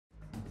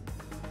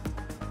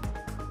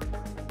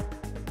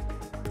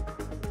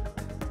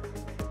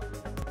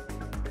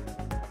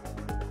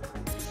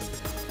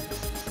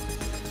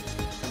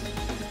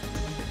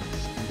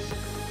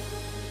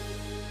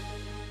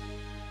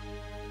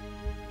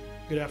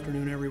Good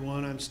afternoon,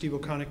 everyone. I'm Steve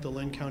O'Connick, the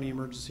Linn County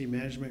Emergency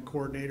Management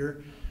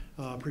Coordinator.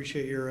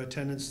 Appreciate your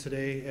attendance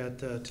today at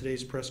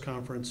today's press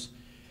conference.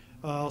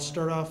 I'll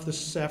start off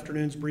this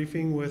afternoon's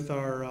briefing with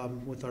our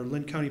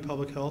Linn County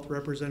Public Health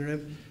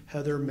Representative,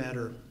 Heather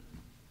Matter.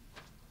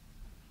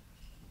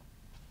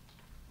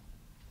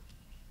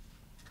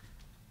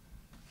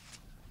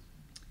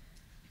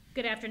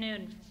 Good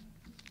afternoon.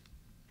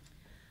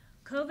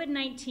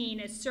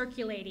 COVID-19 is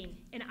circulating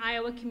in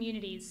Iowa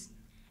communities,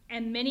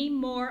 and many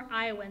more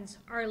Iowans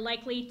are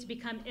likely to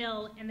become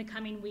ill in the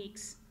coming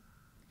weeks.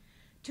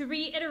 To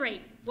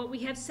reiterate what we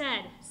have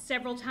said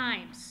several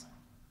times,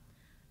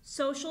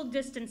 social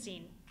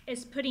distancing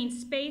is putting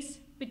space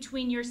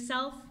between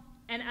yourself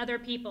and other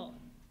people.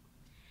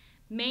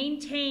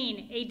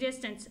 Maintain a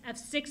distance of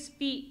 6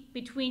 feet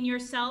between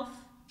yourself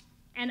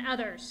and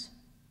others.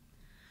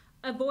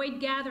 Avoid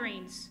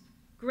gatherings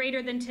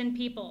greater than 10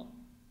 people.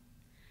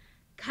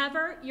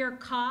 Cover your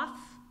cough,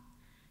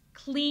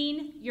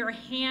 clean your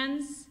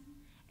hands,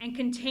 and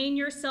contain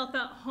yourself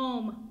at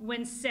home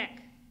when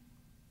sick.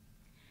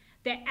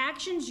 The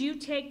actions you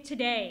take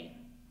today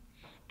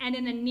and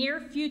in the near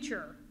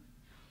future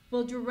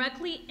will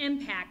directly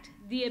impact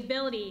the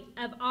ability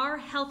of our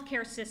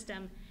healthcare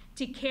system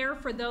to care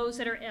for those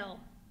that are ill.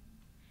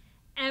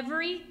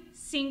 Every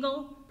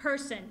single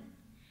person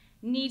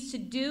needs to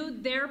do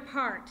their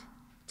part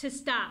to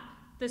stop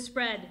the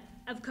spread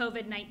of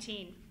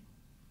COVID-19.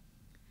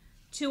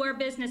 To our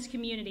business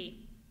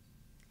community,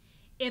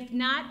 if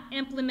not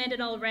implemented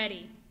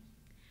already,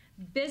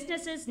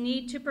 businesses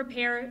need to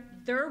prepare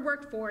their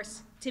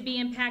workforce to be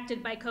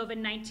impacted by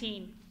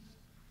COVID-19.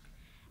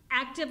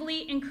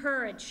 Actively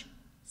encourage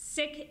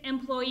sick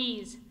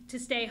employees to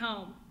stay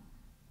home.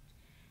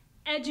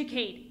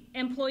 Educate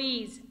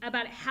employees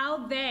about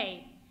how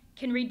they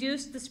can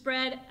reduce the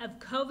spread of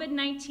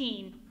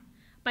COVID-19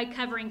 by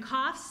covering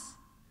coughs,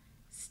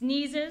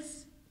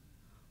 sneezes,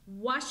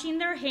 washing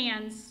their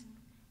hands,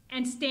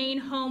 and staying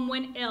home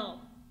when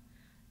ill,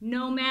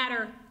 no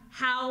matter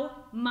how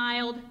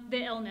mild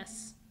the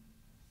illness.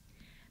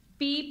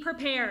 Be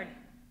prepared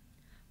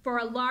for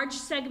a large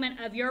segment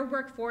of your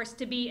workforce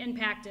to be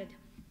impacted.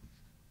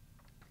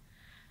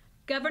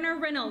 Governor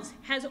Reynolds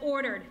has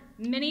ordered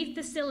many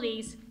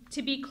facilities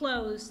to be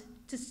closed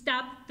to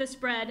stop the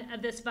spread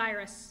of this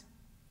virus.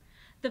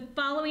 The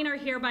following are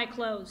hereby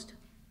closed: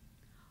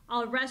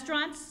 all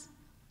restaurants,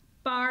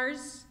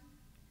 bars,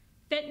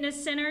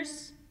 fitness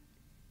centers,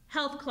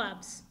 health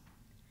clubs,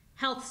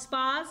 health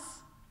spas,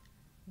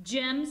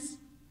 gyms,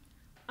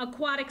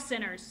 aquatic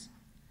centers,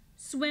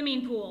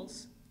 swimming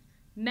pools,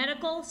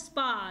 medical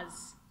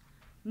spas,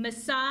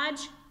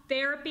 massage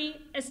therapy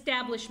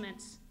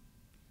establishments,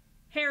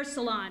 hair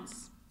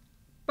salons,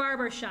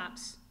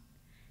 barbershops,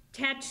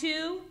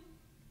 tattoo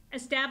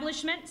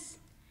establishments,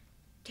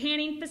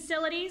 tanning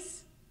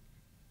facilities,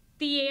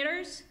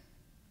 theaters,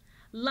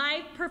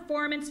 live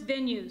performance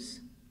venues,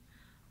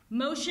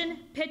 motion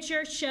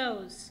picture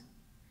shows,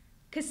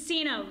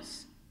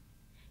 casinos,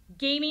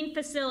 gaming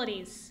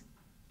facilities,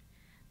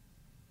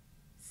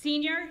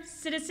 senior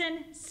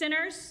citizen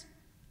centers,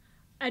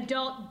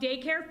 adult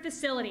daycare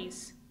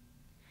facilities.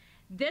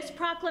 This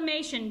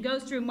proclamation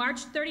goes through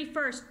March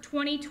 31st,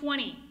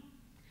 2020,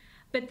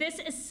 but this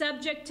is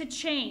subject to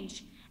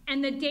change,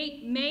 and the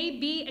date may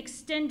be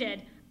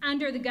extended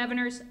under the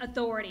governor's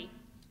authority.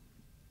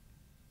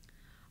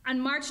 On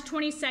March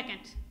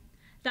 22nd,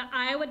 the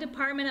Iowa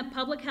Department of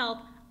Public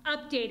Health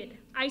updated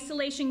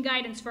isolation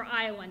guidance for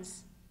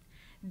Iowans.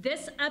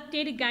 This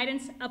updated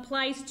guidance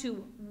applies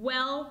to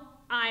well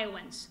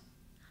Iowans,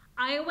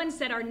 Iowans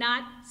that are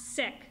not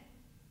sick,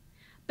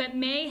 but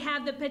may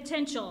have the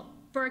potential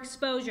for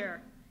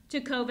exposure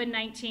to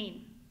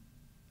COVID-19.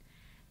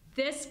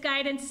 This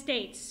guidance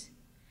states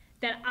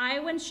that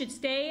Iowans should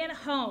stay at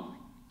home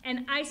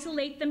and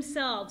isolate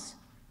themselves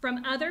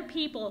from other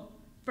people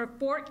for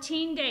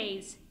 14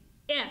 days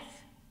if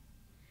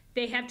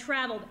they have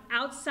traveled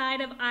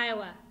outside of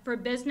Iowa for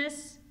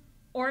business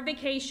or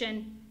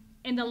vacation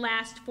in the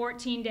last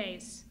 14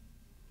 days,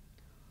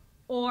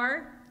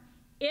 or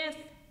if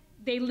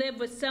they live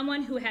with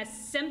someone who has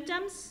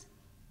symptoms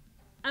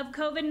of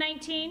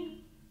COVID-19,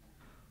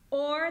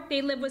 or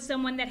they live with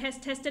someone that has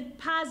tested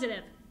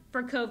positive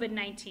for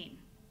COVID-19.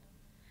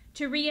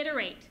 To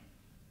reiterate,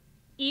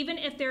 even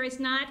if there is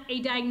not a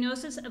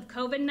diagnosis of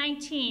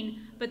COVID-19,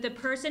 but the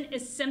person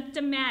is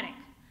symptomatic,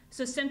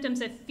 so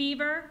symptoms of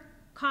fever,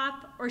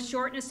 cough, or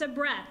shortness of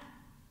breath,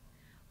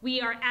 we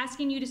are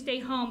asking you to stay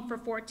home for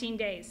 14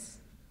 days.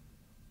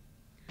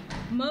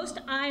 Most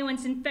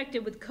Iowans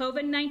infected with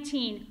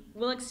COVID-19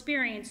 will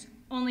experience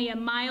only a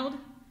mild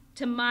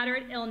to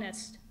moderate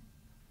illness.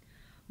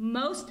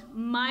 Most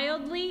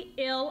mildly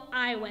ill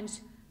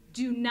Iowans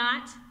do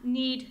not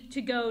need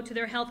to go to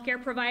their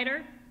healthcare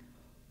provider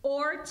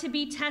or to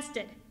be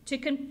tested to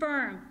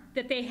confirm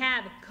that they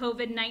have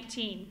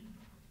COVID-19.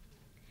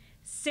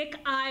 Sick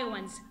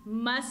Iowans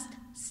must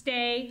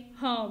stay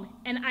home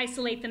and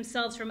isolate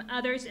themselves from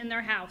others in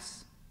their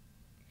house.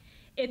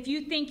 If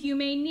you think you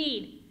may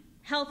need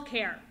health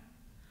care,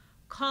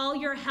 call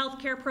your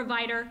healthcare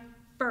provider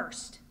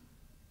first.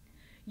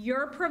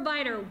 Your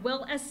provider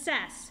will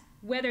assess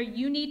whether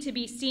you need to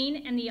be seen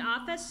in the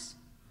office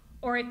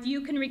or if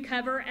you can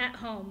recover at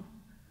home.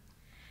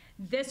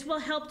 This will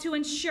help to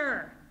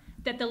ensure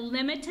that the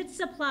limited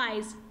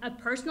supplies of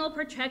personal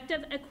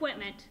protective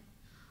equipment,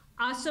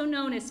 also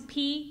known as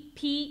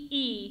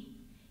PPE,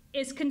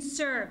 is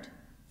conserved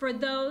for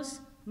those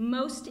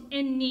most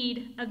in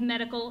need of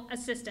medical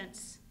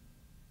assistance.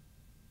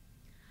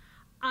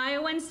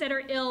 Iowans that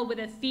are ill with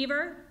a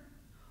fever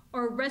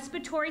or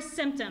respiratory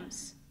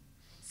symptoms,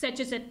 such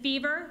as a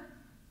fever,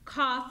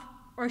 cough,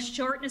 or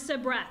shortness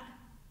of breath,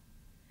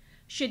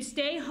 should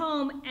stay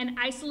home and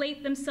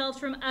isolate themselves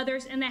from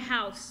others in the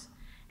house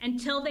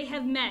until they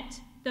have met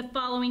the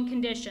following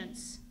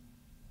conditions.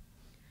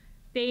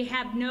 They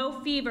have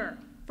no fever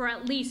for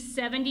at least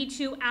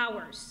 72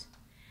 hours.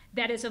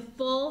 That is a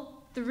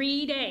full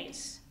 3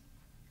 days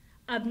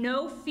of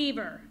no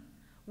fever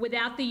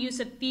without the use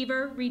of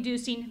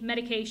fever-reducing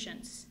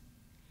medications.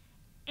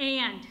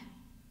 And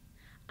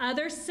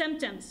other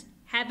symptoms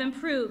have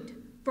improved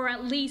for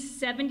at least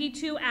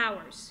 72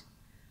 hours.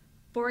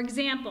 For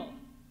example,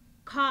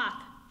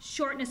 cough,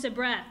 shortness of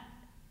breath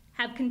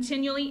have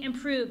continually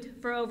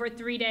improved for over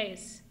 3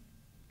 days.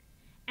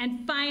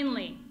 And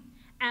finally,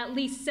 at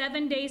least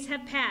 7 days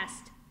have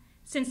passed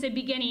since the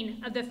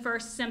beginning of the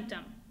first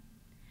symptom.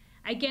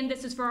 Again,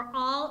 this is for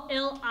all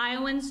ill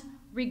Iowans,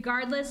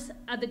 regardless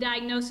of the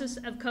diagnosis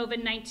of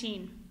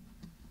COVID-19.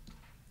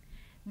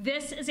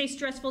 This is a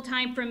stressful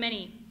time for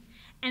many,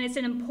 and it's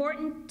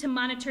important to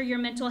monitor your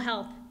mental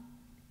health.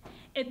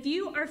 If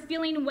you are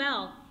feeling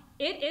well,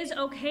 it is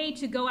okay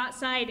to go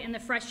outside in the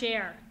fresh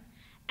air,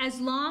 as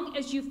long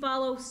as you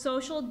follow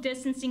social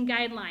distancing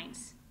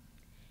guidelines.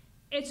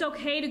 It's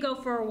okay to go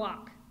for a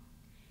walk.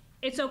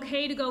 It's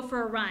okay to go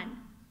for a run.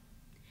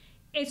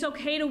 It's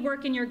okay to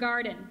work in your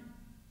garden.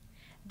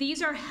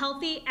 These are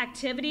healthy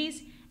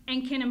activities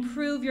and can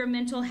improve your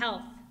mental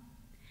health.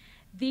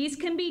 These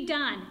can be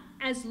done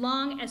as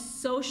long as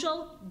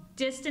social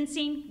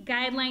distancing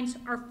guidelines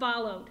are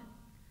followed.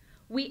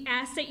 We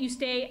ask that you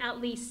stay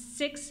at least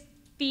 6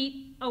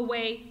 feet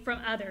away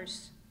from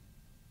others.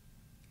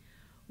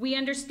 We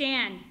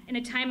understand in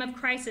a time of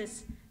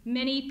crisis,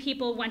 many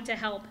people want to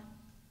help.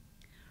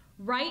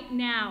 Right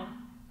now,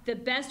 the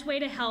best way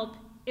to help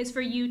is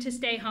for you to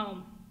stay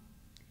home.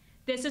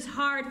 This is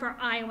hard for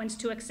Iowans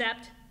to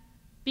accept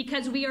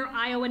because we are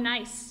Iowa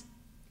nice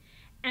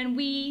and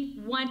we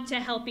want to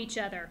help each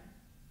other.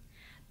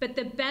 But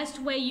the best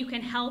way you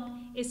can help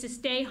is to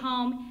stay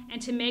home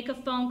and to make a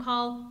phone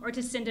call or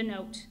to send a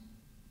note.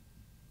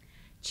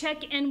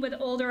 Check in with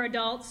older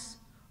adults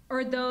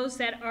or those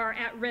that are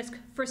at risk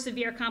for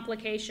severe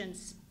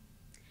complications.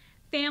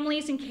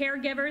 Families and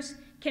caregivers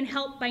can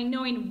help by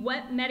knowing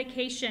what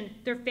medication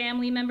their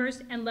family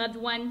members and loved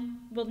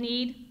one will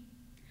need,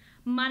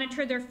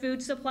 monitor their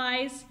food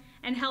supplies,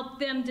 and help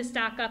them to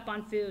stock up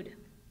on food.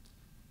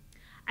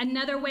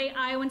 Another way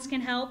Iowans can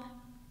help: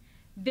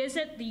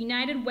 visit the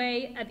United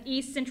Way of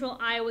East Central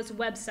Iowa's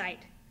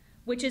website,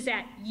 which is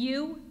at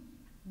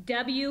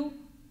uweci.org,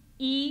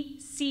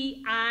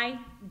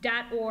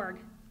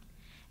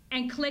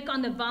 and click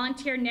on the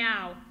Volunteer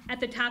Now at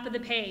the top of the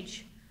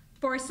page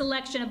for a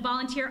selection of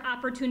volunteer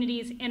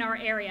opportunities in our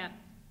area.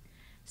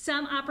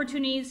 Some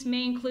opportunities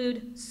may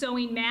include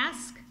sewing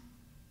masks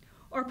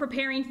or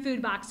preparing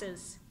food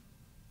boxes.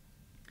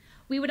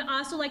 We would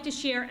also like to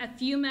share a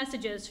few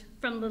messages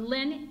from the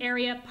Linn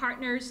Area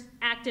Partners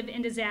Active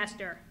in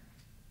Disaster.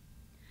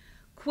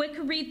 Quick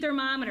read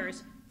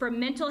thermometers for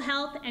mental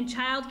health and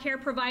child care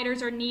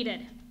providers are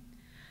needed.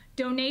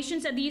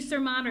 Donations of these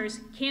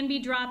thermometers can be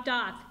dropped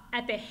off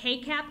at the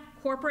HACAP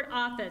corporate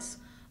office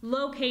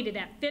located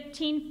at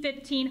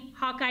 1515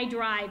 Hawkeye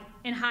Drive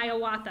in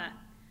Hiawatha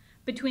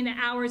between the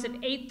hours of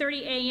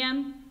 8:30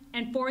 a.m.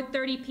 and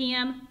 4:30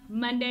 p.m.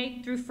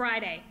 Monday through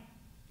Friday.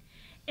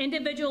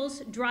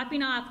 Individuals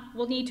dropping off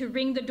will need to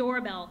ring the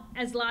doorbell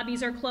as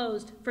lobbies are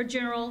closed for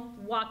general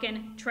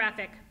walk-in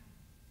traffic.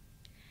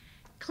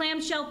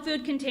 Clamshell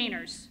food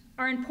containers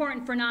are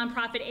important for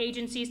nonprofit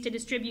agencies to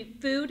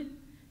distribute food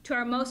to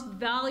our most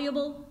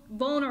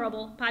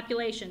vulnerable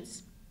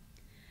populations.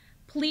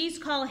 Please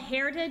call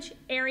Heritage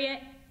Area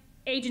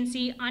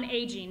Agency on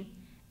Aging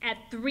at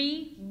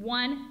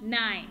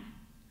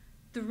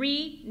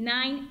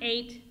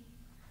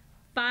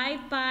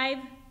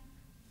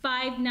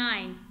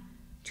 319-398-5559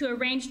 to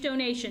arrange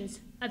donations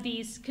of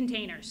these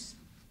containers.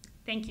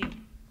 Thank you.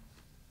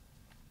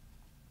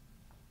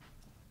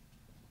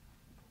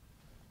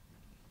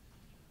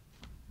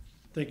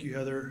 Thank you,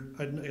 Heather.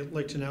 I'd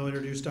like to now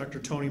introduce Dr.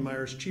 Tony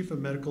Myers, Chief of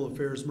Medical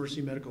Affairs,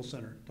 Mercy Medical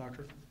Center.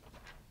 Doctor.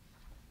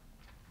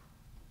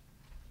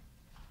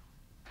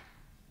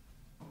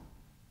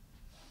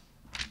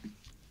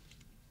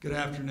 Good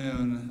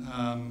afternoon.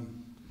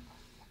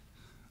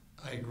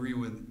 I agree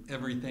with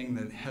everything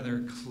that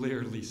Heather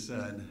clearly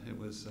said. It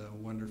was a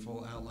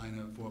wonderful outline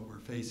of what we're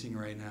facing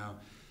right now.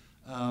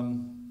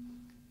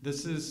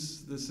 This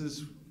is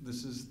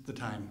the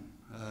time,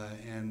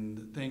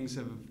 and things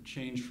have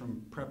changed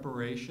from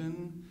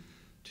preparation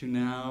to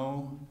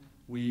now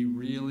We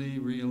really,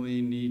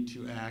 really need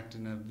to act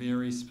in a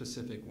very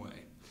specific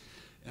way.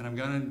 And I'm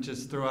going to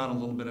just throw out a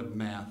little bit of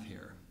math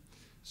here.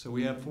 So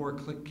we have 4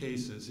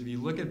 cases. If you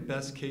look at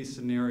best case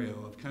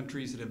scenario of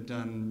countries that have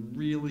done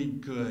really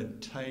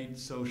good, tight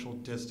social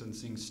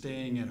distancing,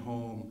 staying at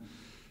home,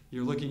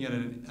 you're looking at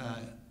a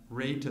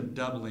rate of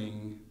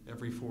doubling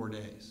every 4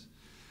 days.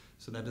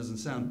 So that doesn't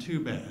sound too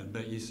bad,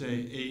 but you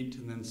say 8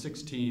 and then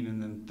 16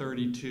 and then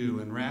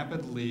 32, and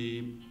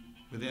rapidly,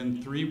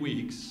 within 3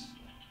 weeks,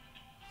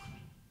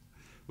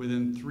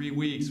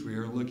 we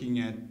are looking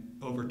at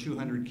over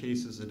 200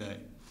 cases a day.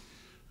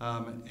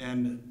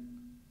 And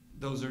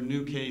those are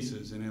new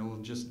cases, and it'll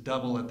just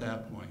double at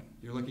that point.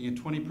 You're looking at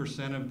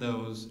 20% of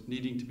those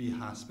needing to be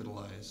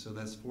hospitalized. So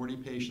that's 40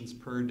 patients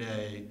per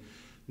day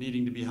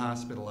needing to be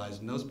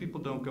hospitalized. And those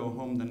people don't go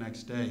home the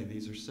next day.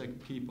 These are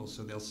sick people,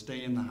 so they'll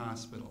stay in the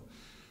hospital.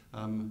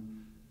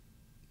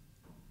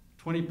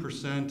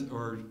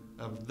 20%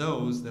 of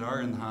those that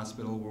are in the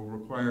hospital will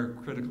require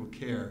critical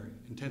care,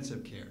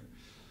 intensive care.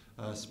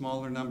 A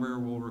smaller number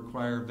will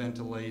require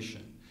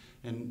ventilation.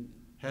 And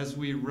as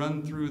we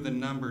run through the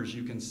numbers,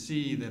 you can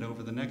see that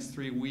over the next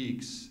 3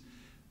 weeks,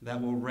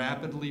 that will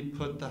rapidly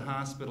put the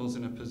hospitals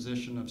in a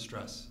position of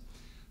stress.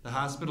 The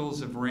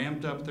hospitals have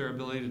ramped up their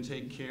ability to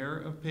take care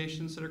of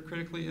patients that are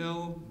critically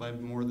ill by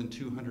more than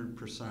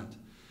 200%.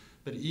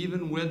 But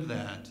even with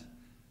that,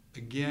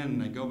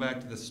 again, I go back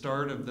to the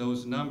start of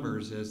those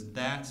numbers, is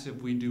that's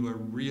if we do a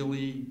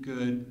really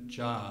good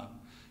job.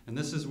 And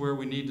this is where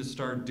we need to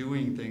start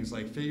doing things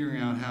like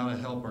figuring out how to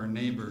help our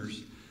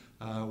neighbors,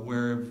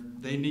 where if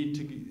they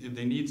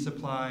need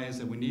supplies,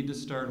 that we need to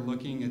start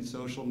looking at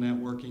social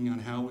networking on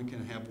how we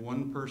can have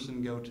one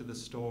person go to the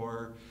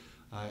store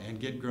and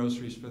get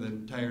groceries for the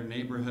entire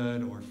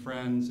neighborhood or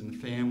friends and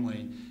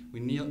family.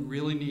 We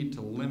really need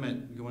to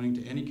limit going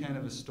to any kind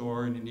of a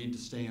store, and you need to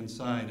stay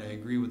inside. I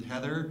agree with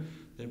Heather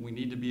that we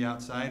need to be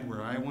outside.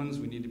 We're Iowans,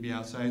 we need to be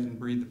outside and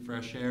breathe the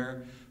fresh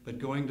air, but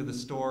going to the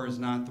store is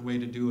not the way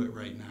to do it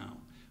right now.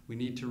 We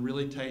need to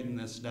really tighten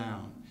this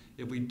down.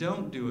 If we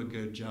don't do a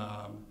good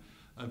job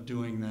of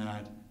doing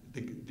that,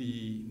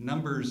 the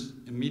numbers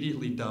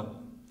immediately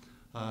double,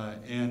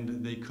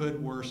 and they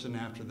could worsen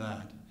after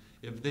that.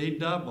 If they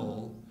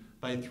double,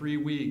 by 3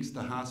 weeks,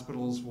 the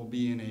hospitals will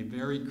be in a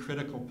very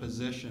critical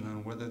position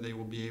on whether they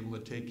will be able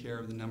to take care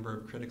of the number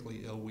of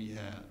critically ill we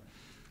have.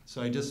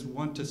 So I just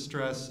want to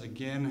stress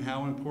again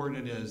how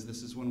important it is.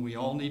 This is when we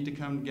all need to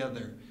come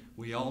together.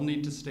 We all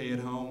need to stay at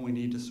home. We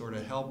need to sort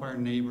of help our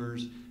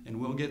neighbors, and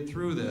we'll get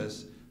through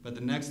this. But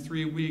the next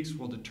 3 weeks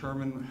will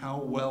determine how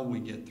well we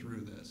get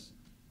through this.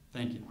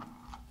 Thank you.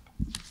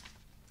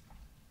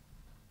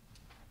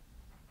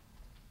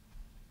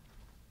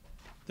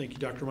 Thank you,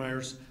 Dr.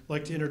 Myers. I'd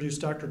like to introduce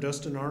Dr.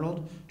 Dustin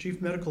Arnold,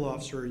 Chief Medical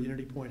Officer at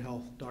Unity Point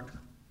Health. Doctor.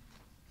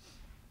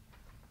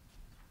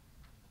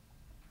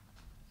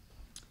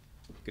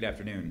 Good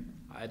afternoon.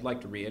 I'd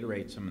like to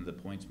reiterate some of the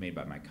points made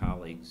by my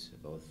colleagues,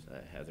 both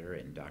Heather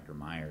and Dr.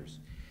 Myers.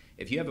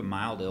 If you have a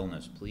mild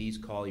illness, please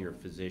call your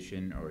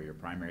physician or your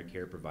primary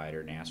care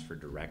provider and ask for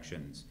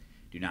directions.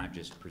 Do not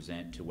just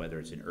present to whether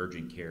it's an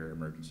urgent care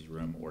emergency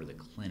room or the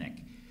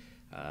clinic.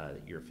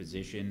 Your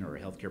physician or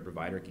healthcare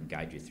provider can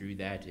guide you through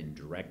that and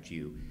direct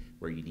you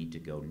where you need to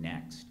go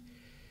next.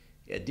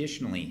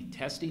 Additionally,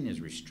 testing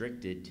is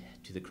restricted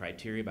to the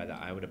criteria by the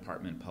Iowa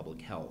Department of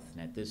Public Health,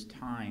 and at this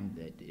time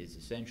that is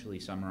essentially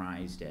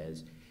summarized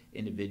as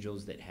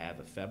individuals that have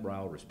a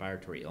febrile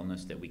respiratory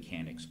illness that we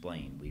can't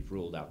explain. We've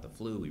ruled out the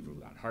flu, we've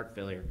ruled out heart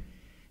failure,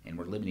 and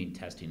we're limiting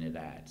testing to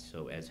that.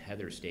 So as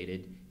Heather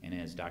stated, and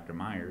as Dr.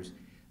 Myers,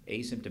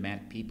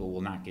 asymptomatic people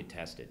will not get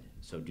tested.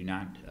 So do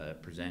not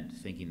present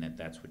thinking that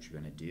that's what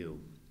you're going to do.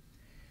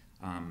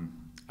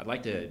 I'd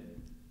like to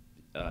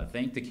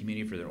thank the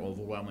community for their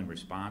overwhelming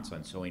response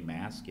on sewing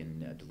masks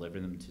and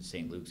delivering them to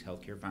St. Luke's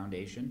Healthcare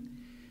Foundation.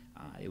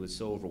 It was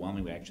so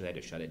overwhelming we actually had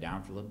to shut it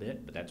down for a little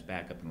bit, but that's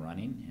back up and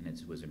running, and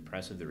it was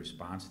impressive the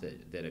response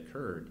that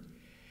occurred.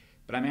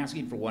 But I'm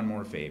asking for one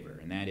more favor,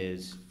 and that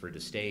is to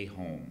stay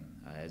home.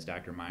 As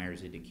Dr.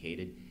 Myers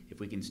indicated, if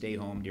we can stay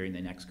home during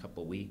the next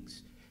couple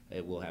weeks,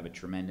 it will have a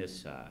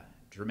tremendous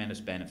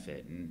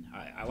benefit. And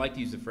I like to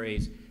use the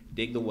phrase,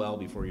 dig the well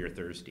before you're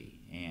thirsty.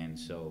 And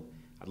so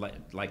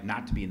I'd like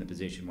not to be in the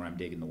position where I'm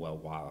digging the well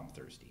while I'm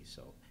thirsty.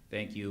 So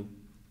thank you.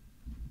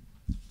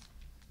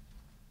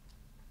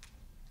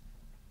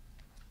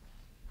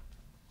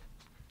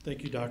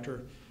 Thank you,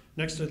 Doctor.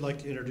 Next, I'd like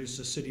to introduce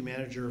the City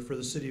Manager for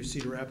the City of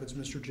Cedar Rapids,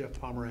 Mr. Jeff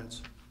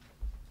Pomerantz.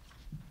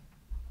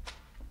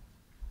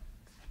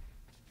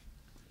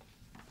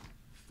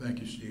 Thank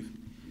you, Steve.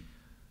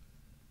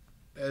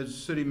 As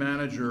City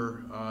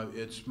Manager,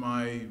 it's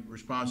my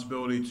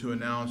responsibility to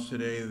announce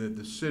today that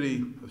the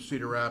City of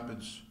Cedar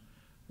Rapids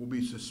will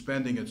be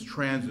suspending its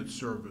transit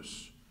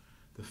service,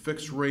 the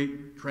fixed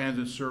rate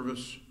transit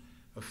service,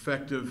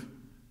 effective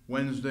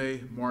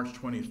Wednesday, March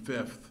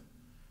 25th,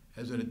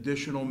 as an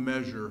additional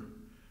measure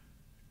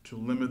to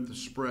limit the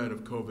spread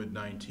of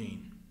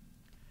COVID-19.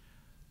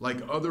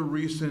 Like other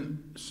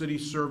recent city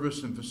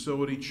service and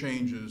facility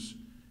changes,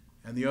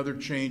 and the other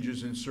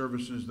changes in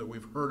services that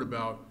we've heard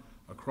about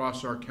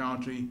across our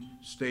county,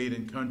 state,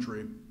 and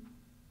country.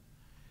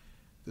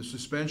 The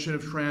suspension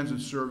of transit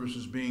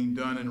services being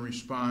done in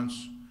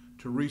response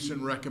to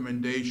recent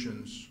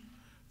recommendations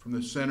from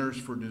the Centers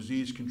for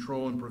Disease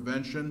Control and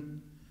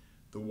Prevention,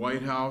 the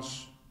White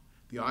House,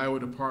 the Iowa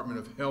Department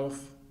of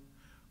Health,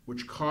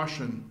 which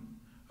caution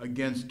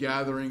against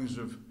gatherings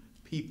of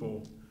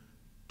people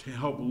to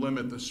help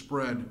limit the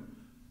spread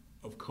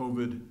of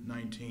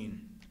COVID-19.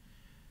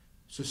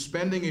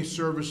 Suspending a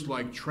service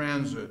like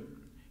transit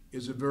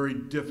is a very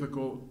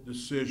difficult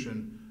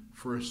decision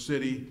for a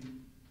city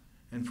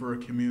and for a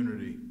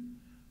community,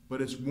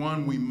 but it's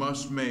one we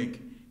must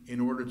make in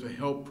order to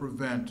help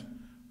prevent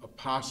a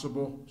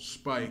possible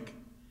spike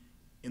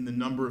in the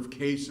number of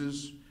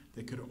cases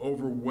that could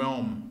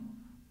overwhelm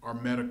our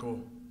medical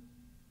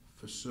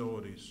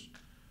facilities.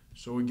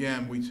 So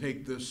again, we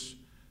take this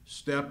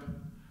step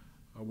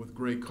with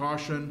great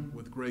caution,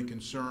 with great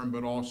concern,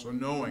 but also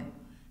knowing,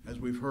 as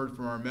we've heard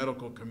from our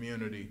medical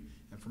community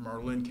and from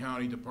our Linn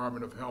County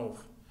Department of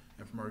Health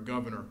and from our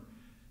governor,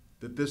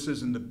 that this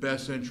is in the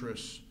best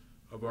interests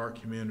of our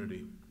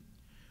community.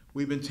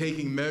 We've been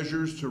taking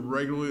measures to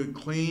regularly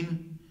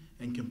clean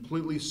and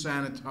completely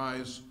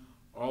sanitize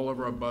all of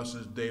our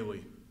buses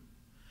daily.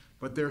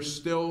 But there's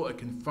still a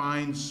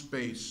confined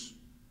space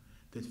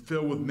that's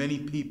filled with many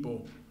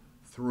people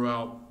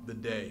throughout the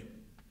day.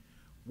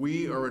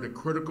 We are at a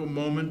critical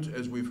moment,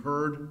 as we've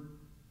heard,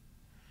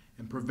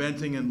 in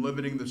preventing and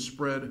limiting the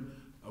spread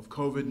of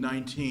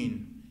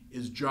COVID-19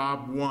 is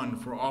job one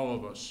for all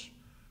of us,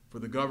 for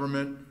the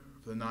government,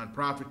 for the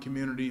nonprofit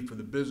community, for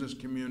the business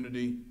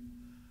community,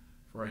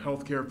 for our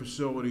healthcare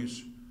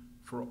facilities,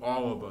 for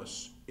all of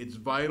us. It's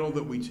vital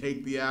that we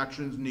take the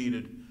actions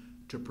needed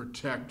to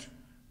protect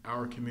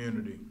our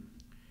community.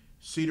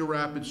 Cedar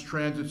Rapids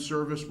Transit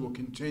Service will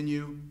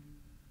continue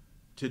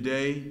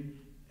today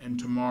and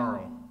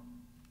tomorrow.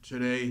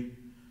 Today,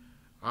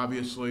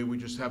 obviously, we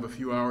just have a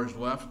few hours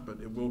left, but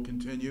it will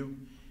continue.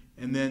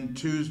 And then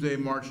Tuesday,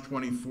 March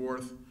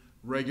 24th,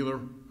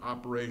 regular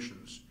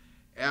operations.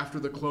 After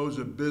the close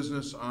of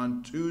business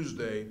on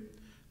Tuesday,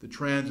 the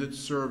transit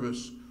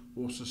service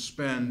will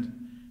suspend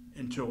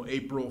until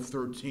April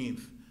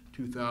 13th,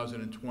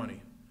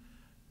 2020.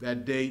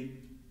 That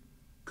date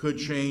could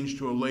change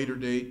to a later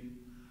date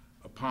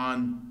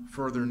upon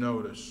further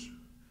notice.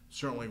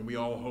 Certainly, we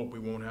all hope we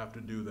won't have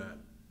to do that.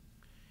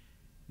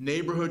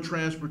 Neighborhood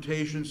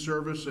transportation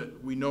service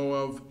that we know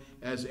of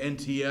as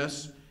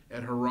NTS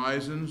at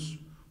Horizons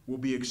will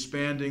be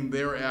expanding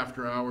their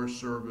after-hours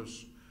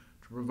service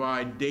to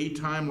provide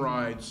daytime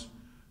rides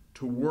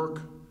to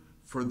work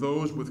for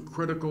those with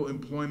critical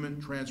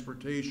employment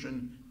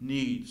transportation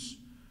needs,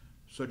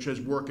 such as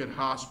work at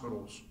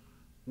hospitals,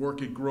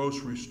 work at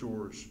grocery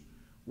stores,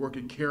 work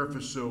at care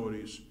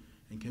facilities,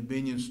 and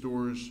convenience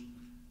stores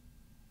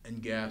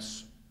and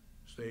gas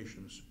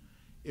stations.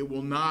 It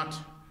will not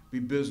be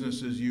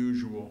business as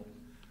usual.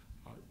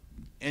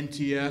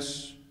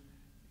 NTS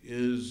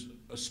is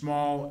a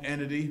small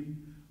entity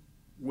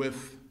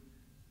with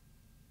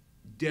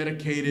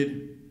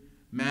dedicated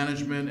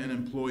management and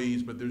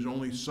employees, but there's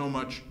only so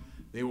much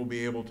they will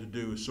be able to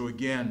do. So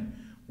again,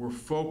 we're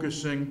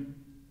focusing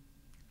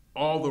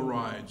all the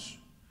rides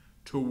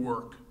to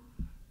work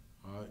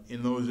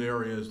in those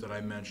areas that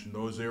I mentioned,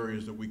 those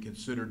areas that we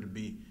consider to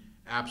be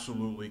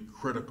absolutely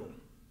critical.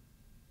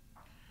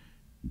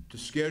 To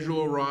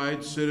schedule a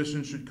ride,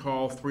 citizens should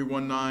call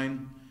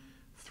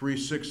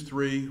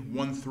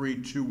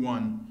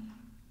 319-363-1321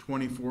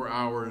 24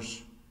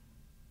 hours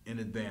in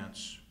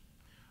advance.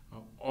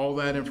 All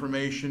that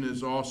information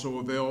is also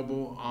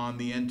available on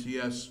the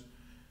NTS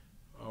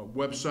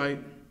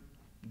website,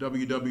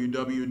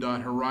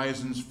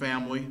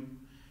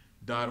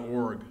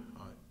 www.horizonsfamily.org.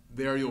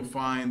 There you'll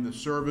find the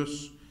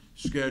service,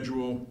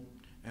 schedule,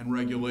 and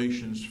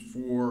regulations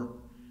for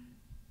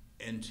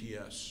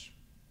NTS.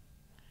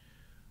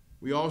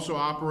 We also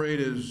operate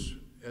as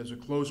a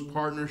close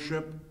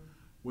partnership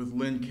with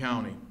Linn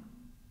County.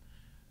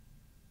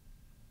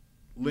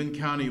 Linn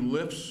County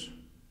Lifts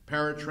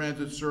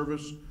paratransit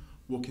service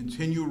will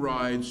continue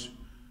rides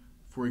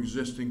for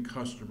existing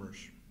customers.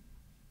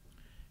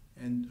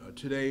 And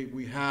today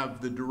we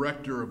have the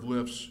director of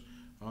Lifts,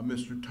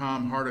 Mr.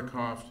 Tom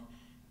Hardikoff,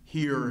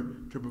 here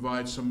to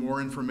provide some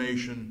more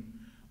information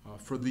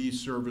for these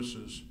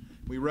services.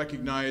 We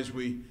recognize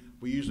we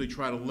usually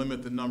try to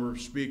limit the number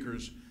of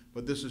speakers,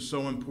 but this is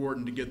so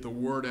important to get the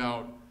word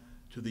out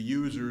to the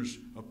users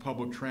of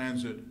public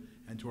transit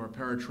and to our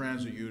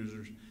paratransit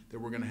users that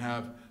we're going to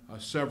have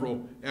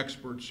several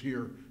experts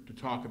here to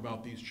talk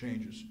about these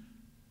changes.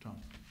 Tom.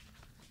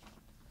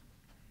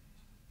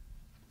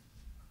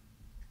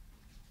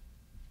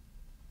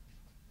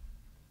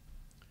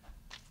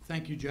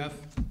 Thank you, Jeff.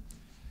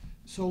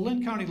 So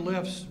Linn County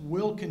Lifts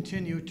will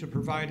continue to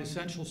provide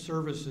essential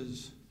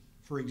services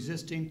for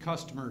existing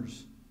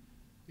customers.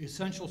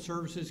 Essential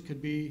services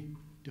could be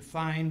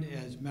defined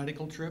as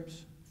medical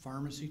trips,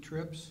 pharmacy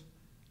trips,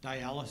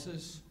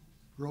 dialysis,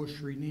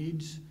 grocery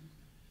needs,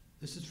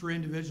 This is for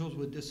individuals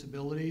with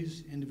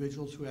disabilities,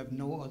 individuals who have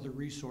no other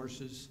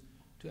resources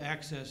to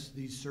access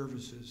these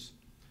services.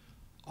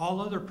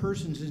 All other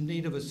persons in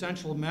need of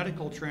essential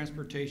medical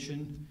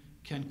transportation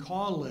can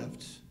call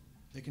Lyft.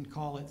 They can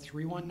call at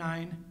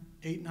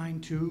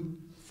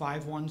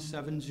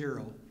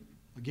 319-892-5170.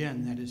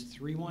 Again, that is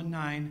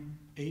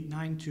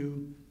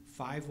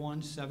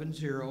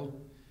 319-892-5170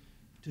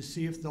 to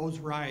see if those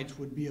rides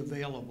would be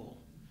available.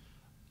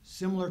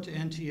 Similar to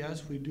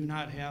NTS, we do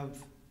not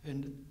have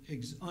an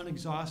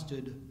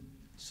unexhausted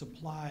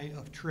supply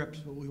of trips,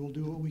 but we will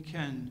do what we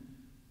can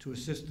to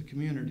assist the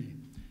community.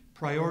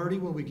 Priority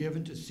will be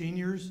given to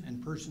seniors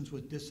and persons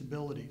with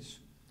disabilities.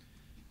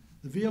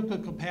 The vehicle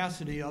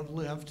capacity of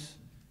Lyft,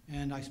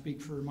 and I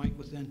speak for Mike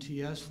with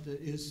NTS,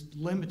 is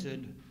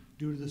limited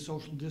due to the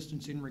social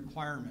distancing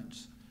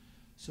requirements.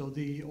 So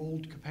the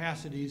old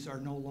capacities are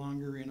no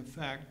longer in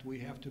effect. We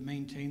have to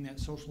maintain that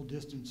social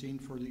distancing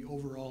for the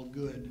overall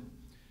good.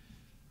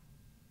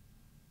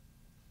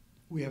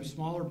 We have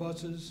smaller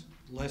buses,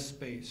 less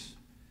space.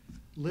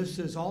 Lyft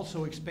has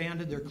also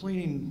expanded their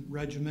cleaning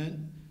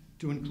regimen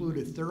to include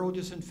a thorough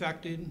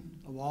disinfecting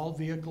of all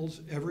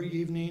vehicles every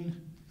evening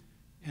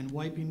and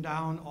wiping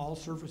down all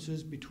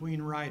surfaces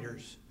between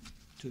riders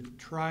to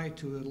try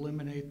to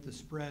eliminate the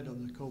spread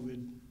of the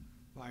COVID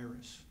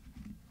virus.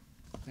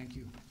 Thank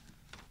you.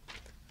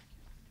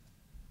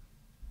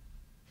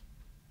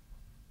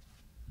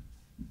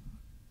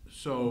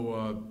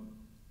 So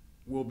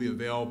we'll be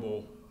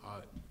available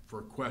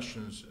for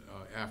questions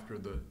after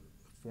the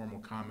formal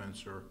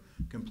comments are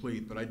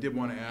complete. But I did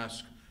want to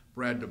ask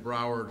Brad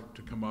DeBrouwer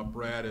to come up.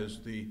 Brad is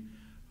the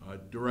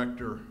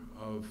director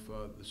of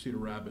the Cedar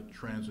Rapids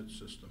Transit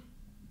System.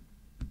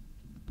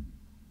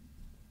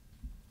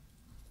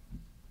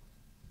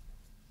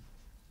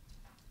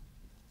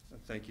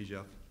 Thank you,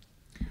 Jeff.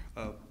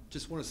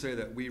 Just want to say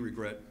that we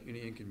regret any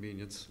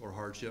inconvenience or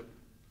hardship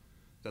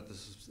that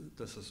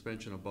the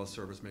suspension of bus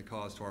service may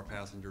cause to our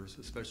passengers,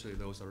 especially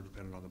those that are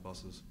dependent on the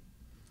buses.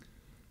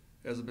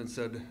 As has been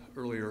said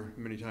earlier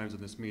many times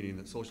in this meeting,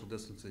 that social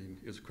distancing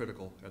is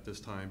critical at this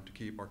time to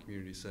keep our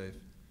community safe,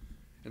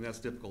 and that's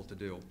difficult to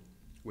do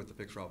with the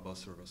fixed route bus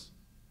service.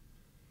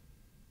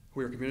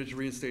 We are committed to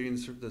reinstating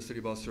the city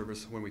bus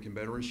service when we can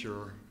better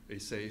ensure a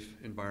safe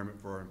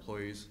environment for our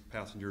employees,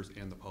 passengers,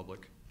 and the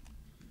public.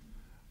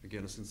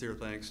 Again, a sincere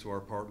thanks to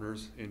our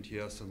partners,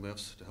 NTS and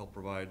Lyft, to help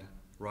provide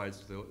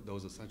rides to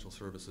those essential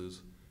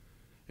services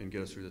and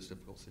get us through this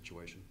difficult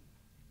situation.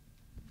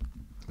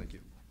 Thank you.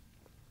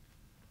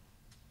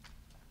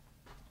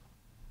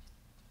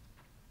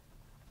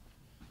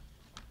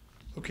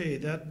 Okay,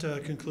 that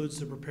concludes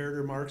the prepared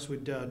remarks.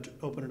 We'd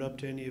open it up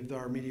to any of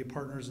our media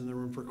partners in the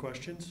room for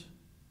questions.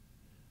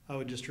 I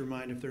would just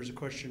remind, if there's a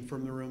question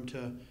from the room,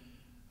 to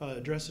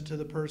address it to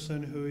the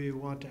person who you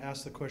want to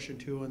ask the question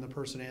to, and the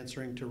person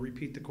answering to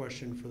repeat the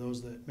question for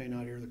those that may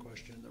not hear the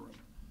question in the room.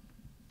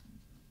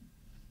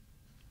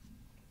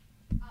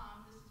 This is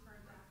for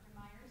Dr.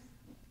 Myers.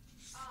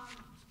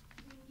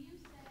 When you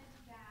said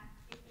that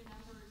if the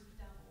numbers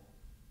double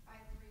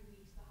by 3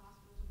 weeks, the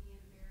hospitals will be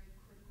in a very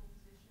critical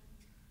position,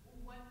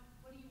 what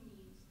do you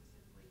mean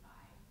specifically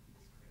by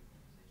this critical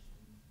position?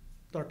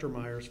 Dr.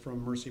 Myers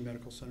from Mercy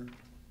Medical Center.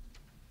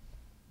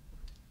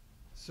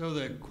 So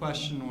the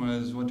question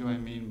was, what do I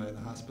mean by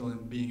the hospital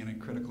being in a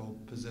critical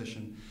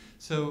position?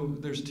 So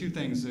there's two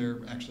things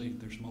there. Actually,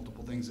 there's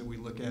multiple things that we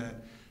look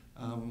at.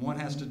 One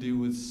has to do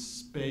with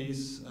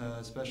space,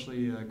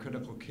 especially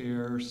critical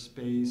care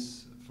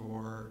space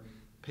for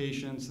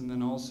patients, and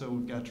then also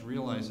we've got to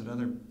realize that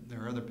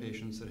there are other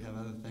patients that have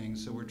other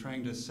things. So we're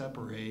trying to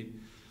separate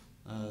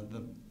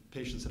the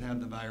patients that have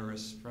the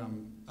virus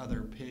from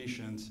other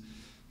patients.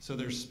 So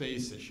there's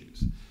space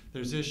issues.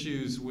 There's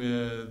issues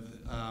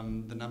with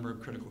the number of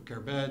critical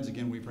care beds.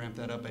 Again, we've ramped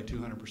that up by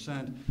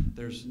 200%.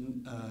 There's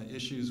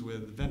issues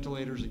with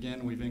ventilators.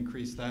 Again, we've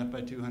increased that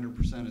by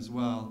 200% as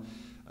well.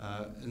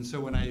 And so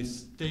when I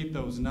state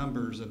those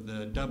numbers of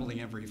the doubling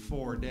every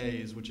 4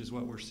 days, which is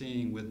what we're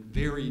seeing with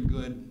very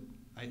good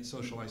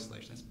social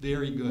isolation, it's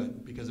very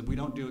good, because if we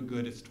don't do it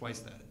good, it's twice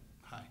that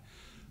high.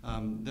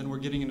 Then we're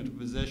getting into a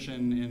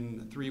position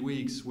in 3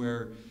 weeks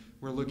where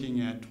we're looking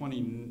at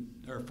 20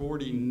 or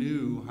 40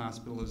 new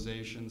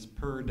hospitalizations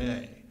per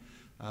day.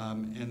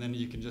 And then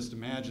you can just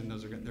imagine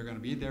they're going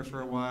to be there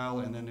for a while,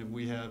 and then if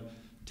we have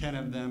 10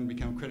 of them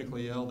become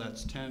critically ill,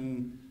 that's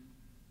 10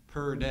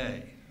 per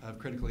day of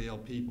critically ill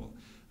people.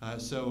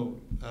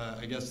 So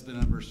I guess the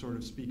numbers sort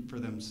of speak for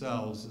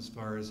themselves as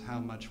far as how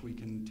much we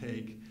can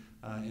take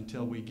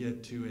until we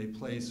get to a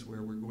place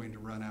where we're going to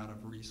run out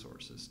of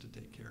resources to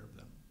take care of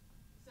them.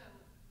 So,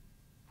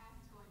 as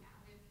it's going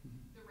now, if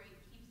the rate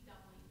keeps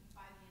doubling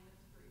by the end of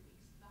 3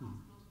 weeks, the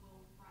hospitals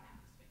will run out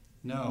of space.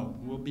 No,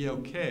 we'll be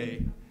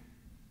okay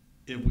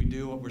if we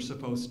do what we're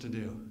supposed to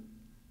do,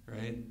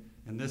 right?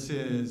 And this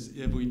is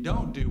if we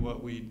don't do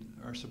what we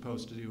are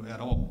supposed to do at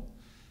all.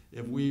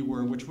 If we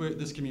were,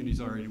 this community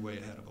is already way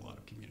ahead of a lot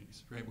of communities.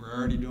 communities, right? We're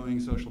already doing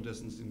social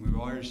distancing. We've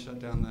already shut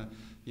down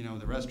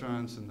the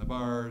restaurants and the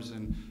bars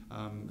and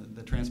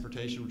the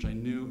transportation, which I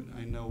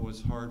know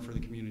was hard for the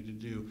community to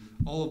do.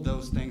 All of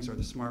those things are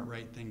the smart,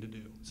 right thing to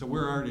do. So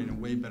we're already in a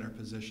way better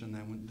position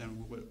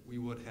than what we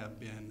would have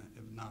been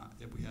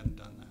if we hadn't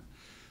done that.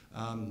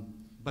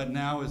 But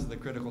now is the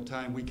critical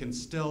time. We can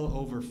still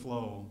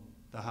overflow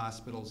the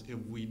hospitals if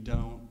we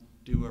don't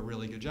do a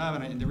really good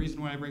job. And the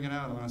reason why I bring it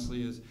out,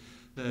 honestly, is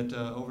that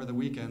over the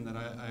weekend that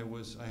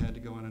I had to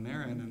go on an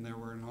errand, and there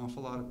were an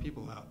awful lot of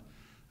people out.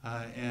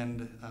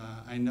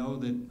 I know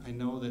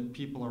that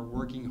people are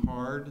working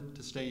hard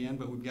to stay in,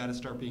 but we've got to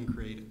start being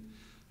creative.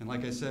 And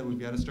like I said, we've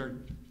got to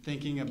start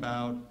thinking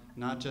about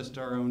not just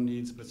our own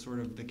needs, but sort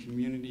of the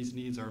community's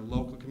needs, our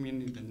local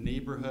community, the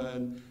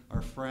neighborhood,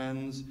 our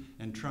friends,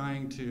 and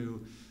trying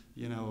to,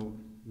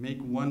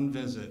 make one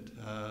visit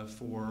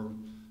for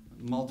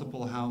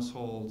multiple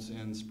households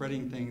and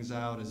spreading things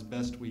out as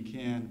best we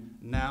can.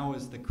 Now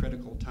is the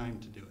critical time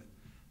to do it.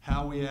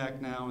 How we act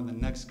now in the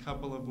next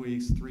couple of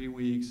weeks, 3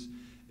 weeks,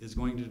 is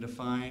going to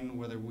define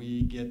whether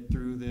we get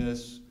through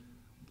this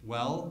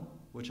well,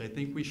 which I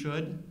think we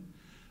should,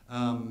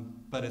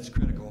 but it's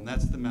critical, and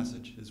that's the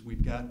message, is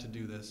we've got to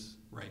do this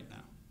right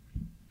now.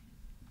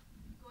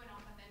 Going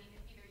on, but then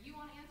either you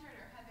want to answer it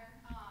or Heather.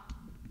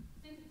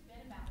 Since it's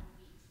been about a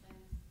week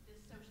since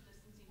this social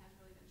distancing has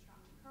really been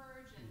strongly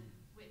encouraged, and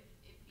with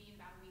it being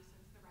about a week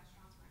since the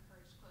restaurants were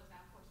encouraged to close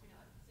down, of course we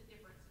know it's a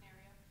different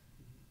scenario.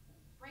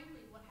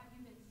 Frankly, what have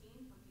you been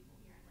seeing from people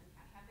here in Linn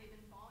County? Have they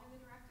been following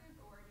the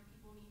directives, or do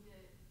people need to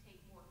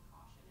take more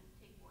precaution and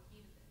take more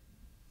heed of it?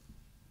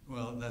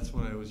 Well, that's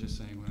what I was just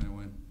saying when I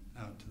went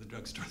out to the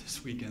drugstore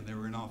this weekend. There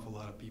were an awful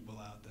lot of people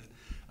out that,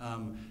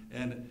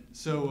 and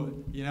so,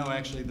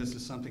 actually this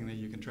is something that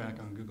you can track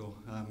on Google,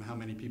 how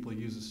many people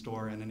use a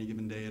store on any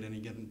given day at any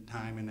given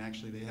time, and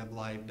actually they have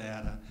live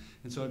data.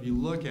 And so if you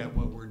look at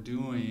what we're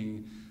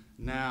doing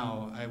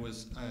now, I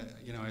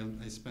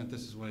spent,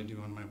 this is what I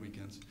do on my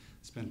weekends,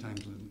 spend time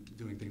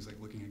doing things like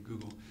looking at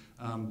Google.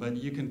 But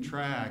you can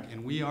track,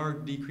 and we are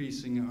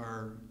decreasing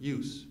our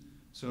use.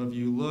 So if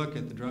you look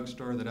at the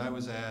drugstore that I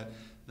was at,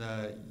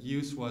 the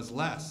use was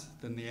less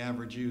than the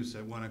average use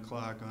at 1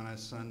 o'clock on a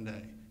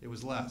Sunday. It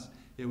was less.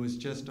 It was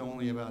just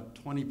only about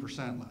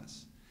 20%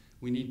 less.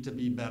 We need to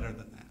be better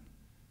than that.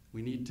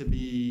 We need to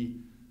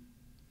be,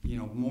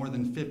 more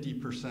than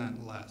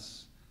 50%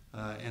 less.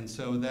 And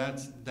so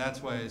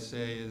that's why I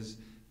say is,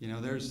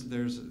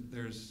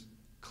 there's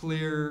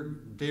clear,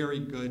 very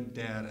good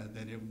data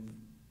that if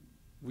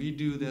we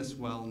do this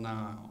well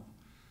now,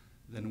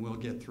 then we'll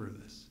get through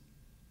this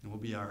and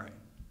we'll be all right.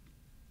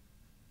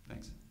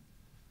 Thanks.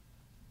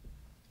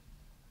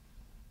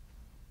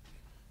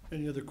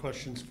 Any other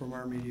questions from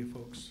our media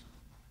folks?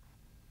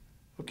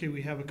 Okay,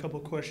 we have a couple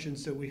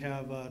questions that we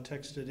have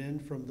texted in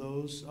from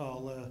those.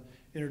 I'll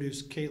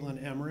introduce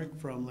Caitlin Emmerich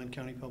from Linn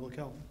County Public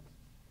Health.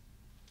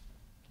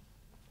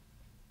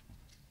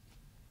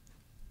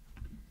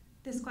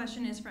 This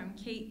question is from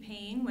Kate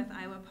Payne with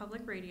Iowa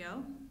Public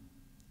Radio.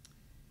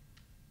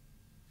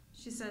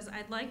 She says,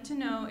 I'd like to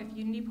know if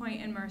Unity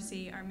Point and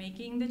Mercy are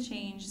making the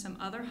change some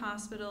other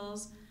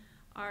hospitals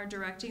are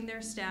directing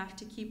their staff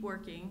to keep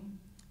working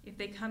if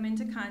they come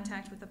into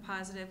contact with a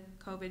positive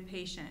COVID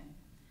patient,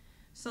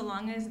 so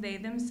long as they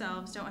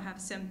themselves don't have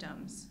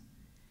symptoms.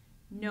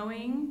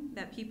 Knowing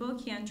that people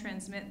can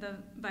transmit the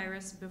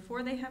virus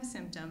before they have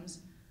symptoms,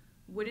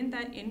 wouldn't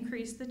that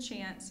increase the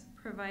chance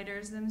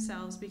providers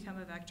themselves become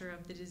a vector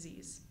of the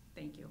disease?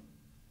 Thank you.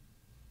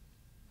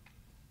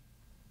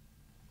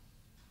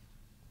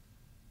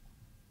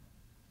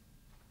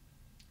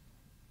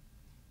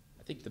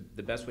 I think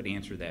the best way to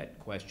answer that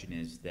question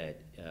is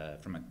that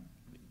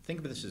think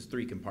of this as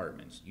 3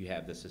 compartments. You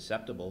have the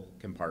susceptible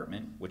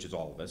compartment, which is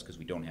all of us because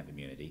we don't have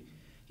immunity.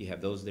 You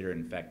have those that are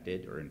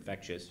infected or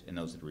infectious and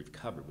those that are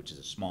recovered, which is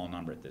a small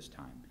number at this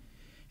time.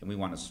 And we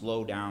want to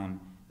slow down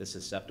the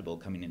susceptible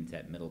coming into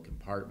that middle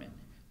compartment.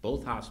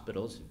 Both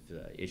hospitals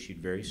have issued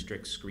very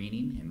strict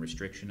screening and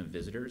restriction of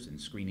visitors and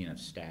screening of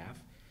staff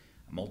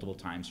multiple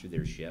times through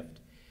their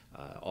shift.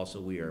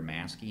 Also, we are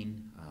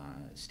masking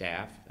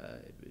staff,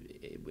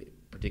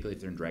 particularly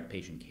if they're in direct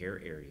patient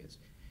care areas.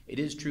 It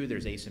is true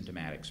there's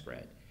asymptomatic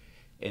spread,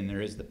 and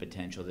there is the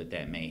potential that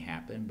that may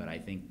happen, but I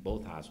think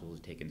both hospitals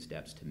have taken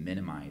steps to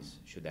minimize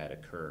should that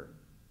occur.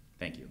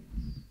 Thank you.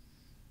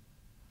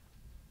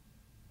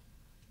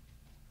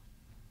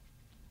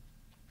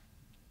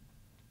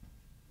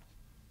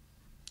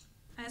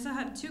 I also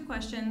have 2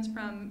 questions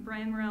from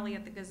Brian Morelli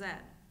at the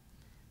Gazette.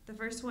 The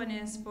first one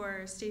is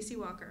for Stacy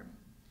Walker.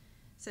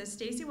 It says,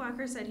 Stacy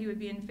Walker said he would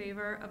be in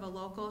favor of a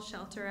local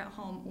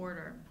shelter-at-home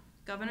order.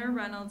 Governor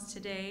Reynolds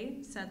today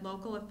said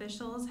local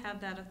officials have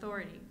that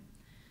authority.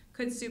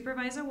 Could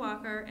Supervisor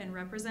Walker and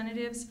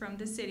representatives from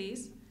the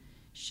cities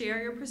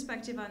share your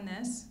perspective on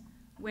this,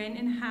 when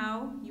and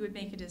how you would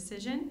make a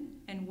decision,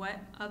 and what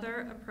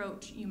other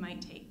approach you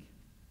might take?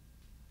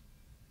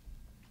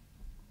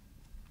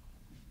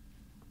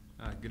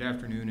 Good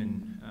afternoon,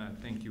 and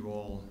thank you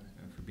all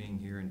for being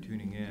here and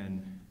tuning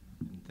in,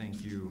 and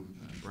thank you,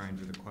 Brian,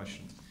 for the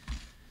question.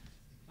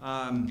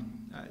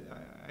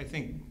 I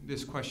think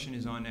this question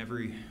is on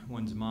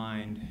everyone's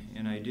mind,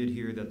 and I did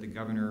hear that the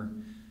governor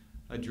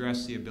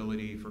addressed the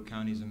ability for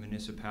counties and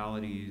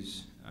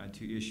municipalities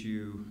to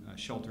issue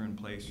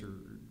shelter-in-place or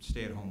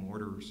stay-at-home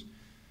orders.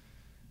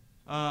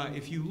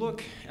 If you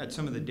look at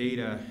some of the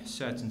data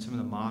sets and some of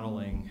the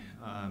modeling,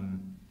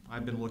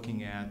 I've been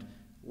looking at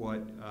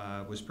what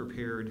was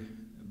prepared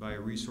by a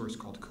resource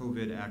called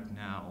COVID Act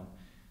Now.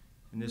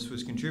 And this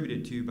was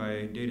contributed to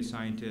by data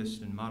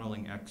scientists and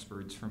modeling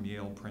experts from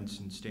Yale,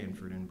 Princeton,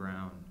 Stanford, and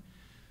Brown.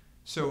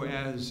 So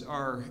as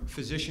our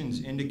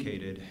physicians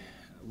indicated,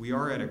 we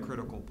are at a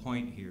critical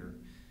point here.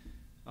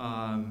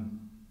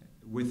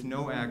 With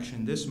no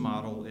action, this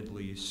model at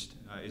least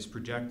is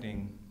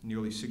projecting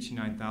nearly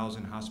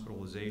 69,000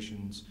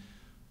 hospitalizations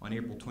on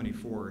April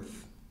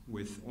 24th,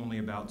 with only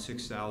about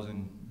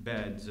 6,000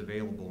 beds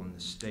available in the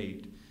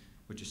state,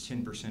 which is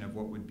 10% of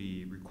what would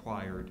be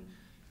required.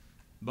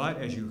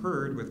 But as you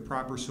heard, with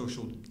proper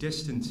social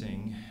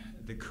distancing,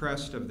 the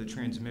crest of the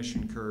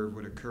transmission curve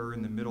would occur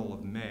in the middle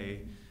of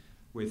May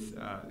with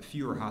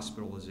fewer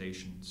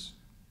hospitalizations.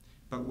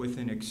 But with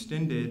an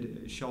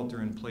extended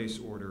shelter-in-place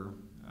order,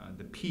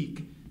 the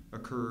peak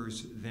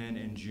occurs then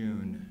in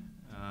June,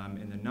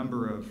 and the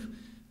number of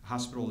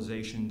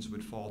hospitalizations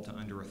would fall to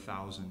under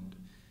 1,000,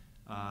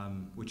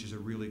 which is a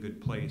really good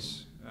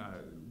place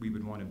we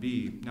would want to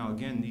be. Now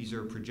again, these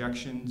are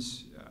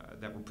projections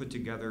that were put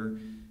together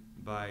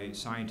by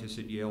scientists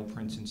at Yale,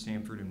 Princeton,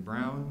 Stanford, and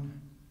Brown,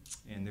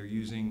 and they're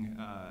using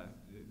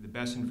the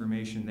best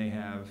information they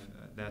have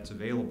that's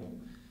available.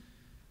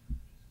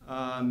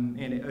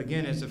 And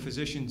again, as the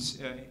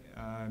physicians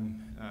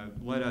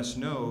let us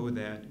know,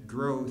 that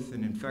growth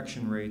and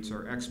infection rates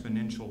are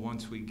exponential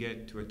once we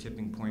get to a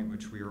tipping point,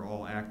 which we are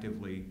all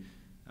actively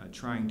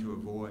trying to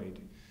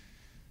avoid.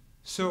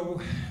 So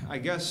I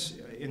guess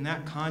in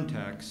that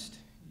context,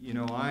 you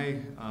know, I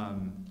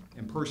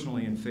am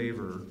personally in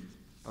favor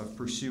of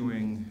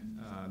pursuing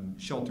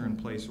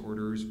shelter-in-place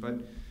orders, but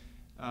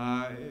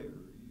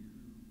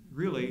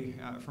really,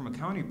 from a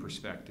county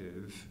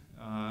perspective,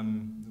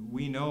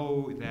 we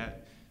know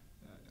that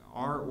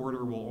our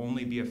order will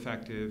only be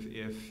effective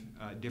if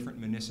different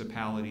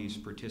municipalities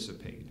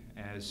participate,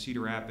 as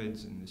Cedar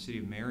Rapids and the city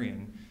of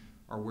Marion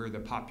are where the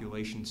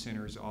population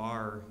centers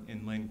are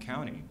in Linn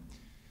County.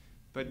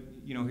 But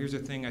you know, here's a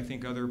thing I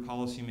think other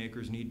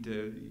policymakers need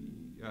to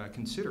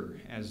consider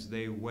as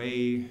they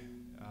weigh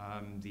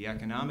the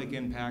economic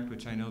impact,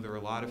 which I know there are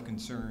a lot of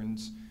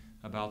concerns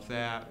about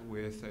that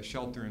with a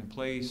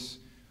shelter-in-place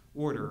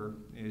order,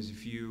 is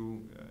if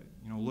you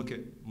look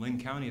at Linn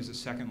County as the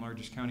second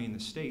largest county in the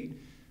state,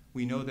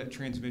 we know that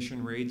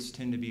transmission rates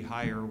tend to be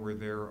higher where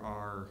there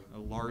are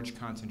large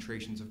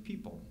concentrations of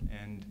people,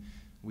 and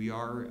we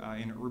are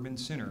an urban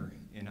center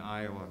in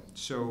Iowa.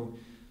 So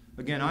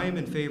again, I am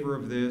in favor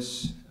of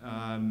this,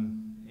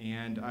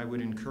 and I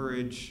would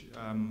encourage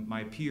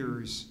my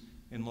peers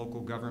in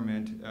local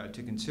government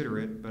to consider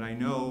it, but I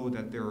know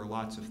that there are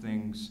lots of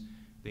things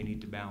they need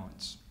to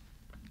balance.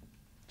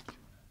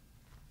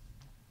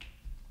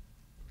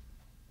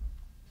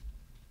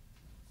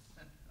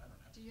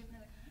 Do you have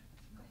another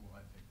No, well,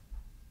 I think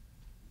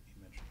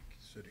he mentioned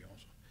the city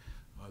also.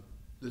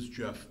 This is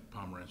Jeff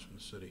Pomerantz from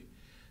the city.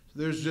 So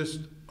there's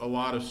just a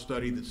lot of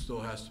study that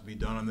still has to be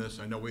done on this.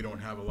 I know we don't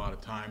have a lot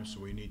of time, so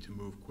we need to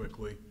move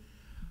quickly.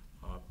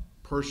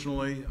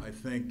 Personally, I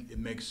think it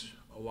makes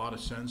a lot of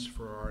sense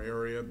for our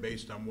area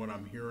based on what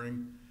I'm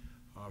hearing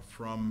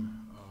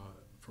from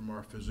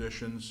our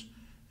physicians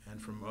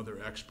and from other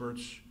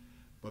experts.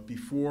 But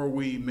before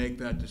we make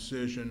that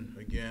decision,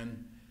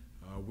 again,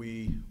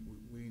 we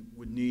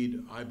would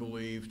need, I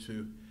believe,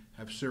 to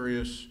have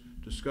serious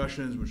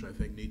discussions, which I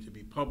think need to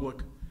be public,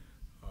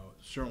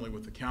 certainly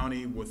with the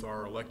county, with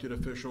our elected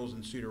officials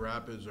in Cedar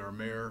Rapids, our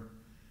mayor,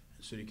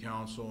 and city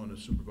council, and as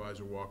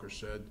Supervisor Walker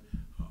said,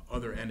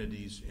 other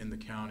entities in the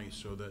county,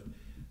 so that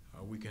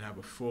we can have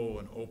a full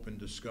and open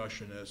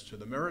discussion as to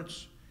the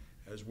merits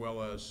as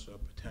well as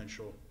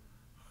potential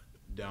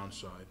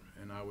downside.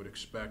 And I would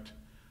expect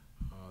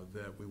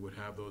that we would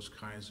have those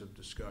kinds of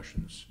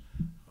discussions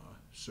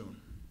soon.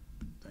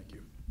 Thank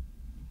you.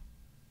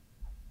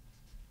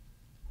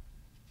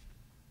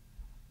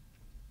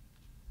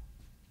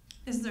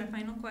 This is our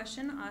final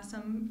question,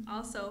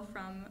 also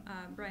from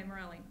Brian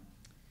Morelli.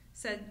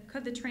 Said,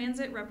 could the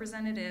transit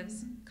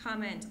representatives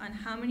comment on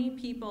how many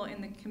people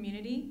in the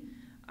community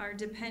are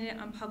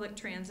dependent on public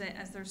transit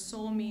as their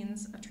sole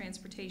means of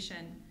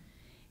transportation,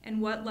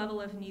 and what level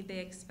of need they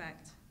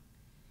expect?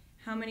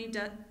 How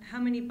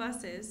many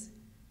buses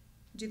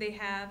do they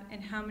have,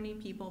 and how many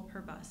people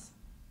per bus?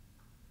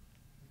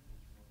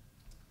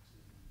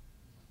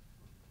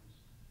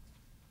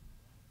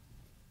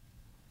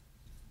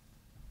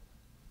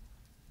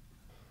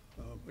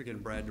 Again,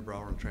 Brad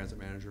DeBrouwer, Transit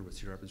Manager with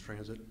Cedar Rapids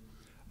Transit.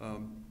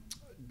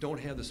 Don't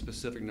have the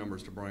specific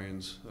numbers to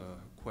Brian's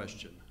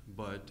question,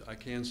 but I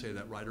can say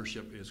that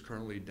ridership is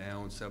currently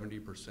down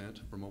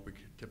 70% from what we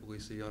typically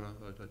see on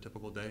a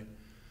typical day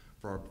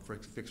for our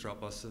fixed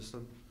route bus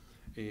system.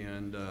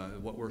 And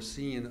what we're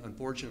seeing,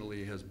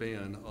 unfortunately, has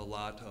been a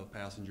lot of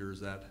passengers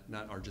that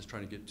are just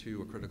trying to get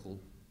to a critical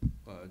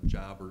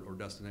job or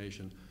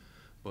destination,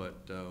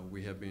 but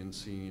we have been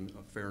seeing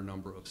a fair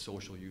number of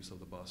social use of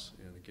the bus.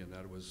 And again,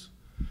 that was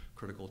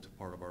critical to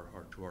part of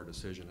our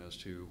decision as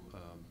to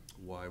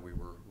why we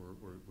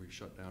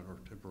shut down or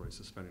temporarily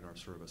suspending our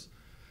service.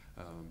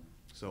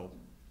 So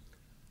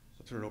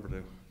I'll turn it over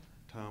to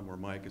Tom or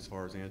Mike as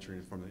far as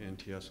answering from the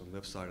NTS and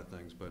Lyft side of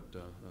things, but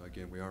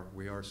again,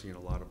 we are seeing a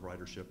lot of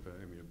ridership.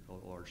 I mean,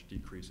 a large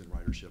decrease in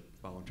ridership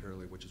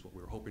voluntarily, which is what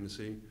we were hoping to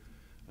see,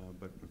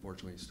 but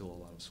unfortunately, still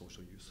a lot of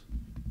social use.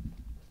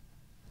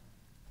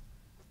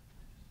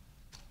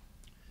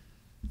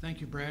 Thank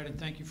you, Brad, and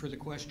thank you for the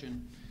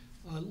question.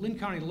 Linn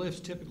County Lifts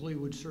typically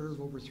would serve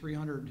over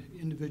 300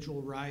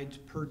 individual rides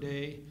per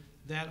day.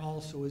 That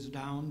also is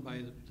down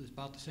by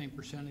about the same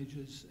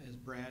percentages as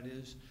Brad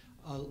is.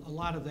 A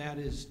lot of that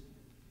is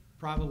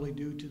probably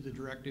due to the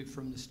directive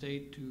from the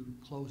state to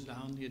close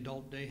down the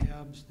adult day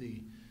hubs,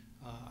 the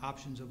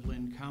options of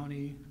Linn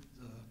County,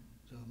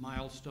 the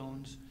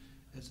milestones.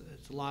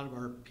 It's a lot of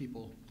our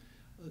people.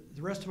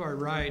 The rest of our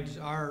rides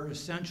are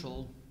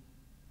essential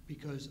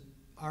because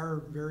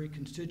our very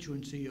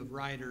constituency of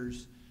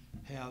riders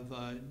have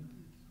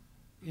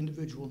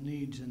individual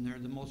needs, and they're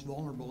the most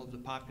vulnerable of the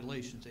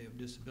populations. They have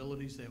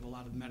disabilities, they have a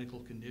lot of medical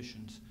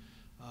conditions.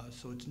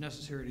 So it's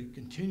necessary to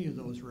continue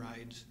those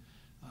rides.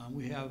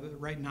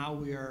 Right now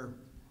we are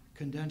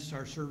condensed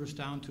our service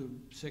down to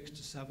 6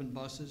 to 7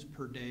 buses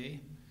per day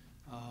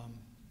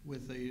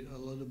with a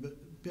little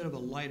bit of a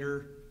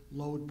lighter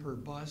load per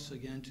bus,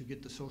 again, to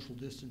get the social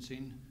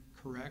distancing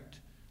correct.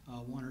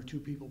 1 or 2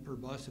 people per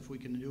bus if we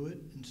can do it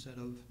instead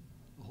of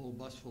a whole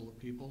bus full of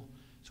people.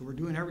 So we're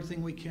doing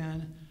everything we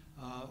can.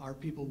 Our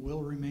people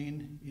will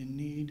remain in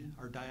need.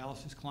 Our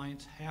dialysis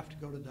clients have to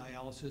go to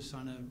dialysis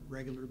on a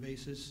regular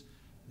basis.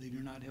 They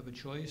do not have a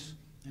choice,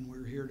 and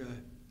we're here to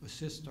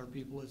assist our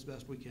people as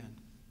best we can.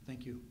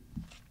 Thank you.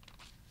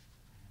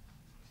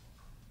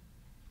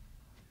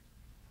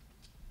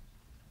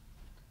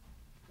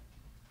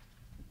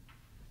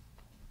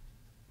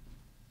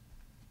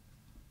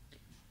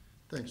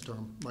 Thanks,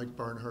 Tom. Mike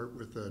Barnhart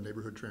with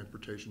Neighborhood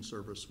Transportation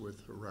Service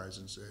with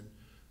Horizons. And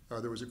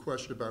there was a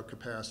question about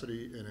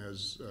capacity, and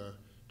as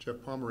Jeff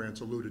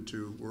Pomerantz alluded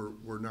to,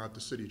 we're not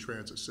the city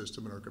transit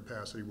system, and our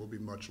capacity will be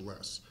much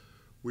less.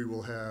 We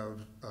will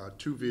have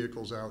 2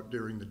 vehicles out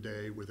during the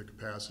day with a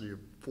capacity of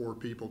 4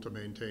 people to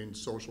maintain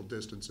social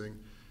distancing.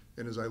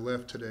 And as I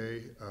left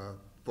today,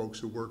 folks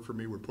who work for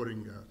me were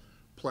putting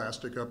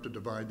plastic up to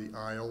divide the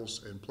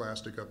aisles and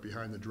plastic up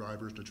behind the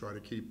drivers to try to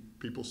keep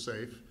people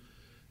safe.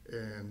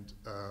 And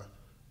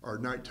our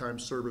nighttime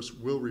service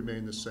will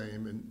remain the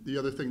same. And the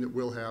other thing that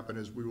will happen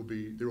is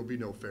there will be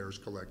no fares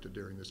collected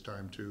during this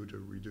time too,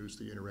 to reduce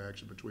the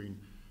interaction between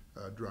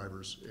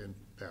drivers and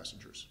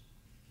passengers.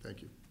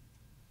 Thank you.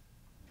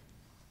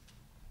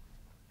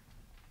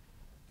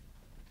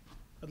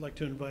 I'd like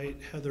to invite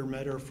Heather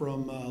Metter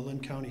from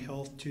Linn County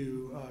Health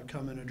to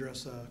come and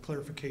address a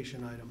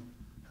clarification item.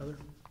 Heather?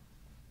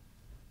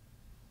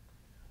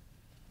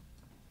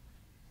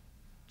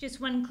 Just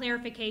one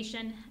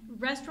clarification.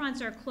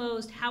 Restaurants are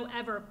closed,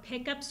 however,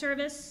 pickup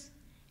service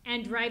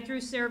and drive-through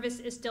service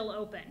is still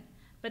open.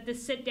 But the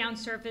sit-down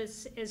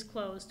service is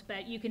closed.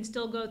 But you can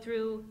still go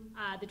through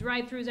the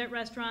drive-throughs at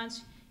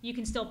restaurants. You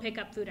can still pick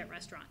up food at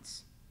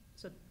restaurants.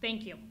 So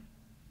thank you.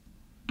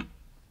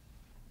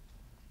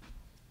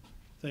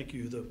 Thank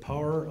you. The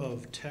power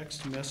of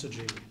text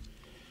messaging.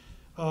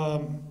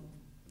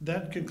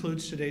 That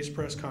concludes today's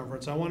press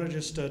conference. I want to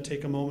just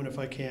take a moment, if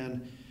I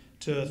can,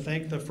 to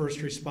thank the first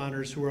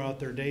responders who are out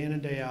there day in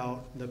and day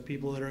out, the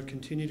people that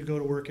continue to go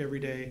to work every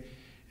day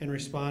and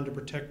respond to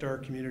protect our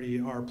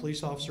community, our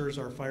police officers,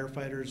 our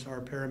firefighters,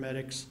 our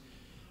paramedics,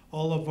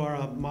 all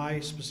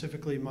of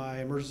specifically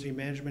my emergency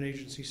management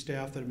agency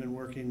staff that have been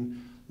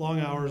working long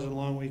hours and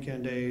long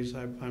weekend days.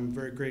 I'm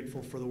very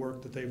grateful for the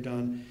work that they've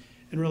done,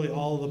 and really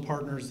all of the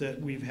partners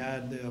that we've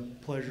had the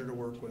pleasure to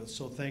work with.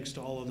 So thanks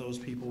to all of those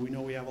people. We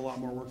know we have a lot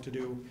more work to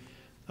do,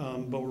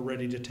 but we're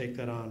ready to take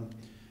that on.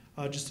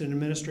 Just an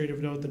administrative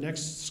note, the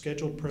next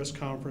scheduled press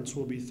conference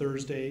will be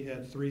Thursday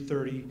at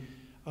 3:30,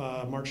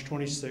 March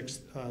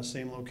 26th,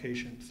 same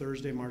location.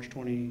 Thursday, March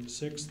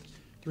 26th,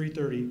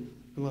 3:30,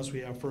 unless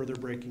we have further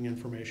breaking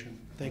information.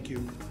 Thank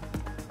you.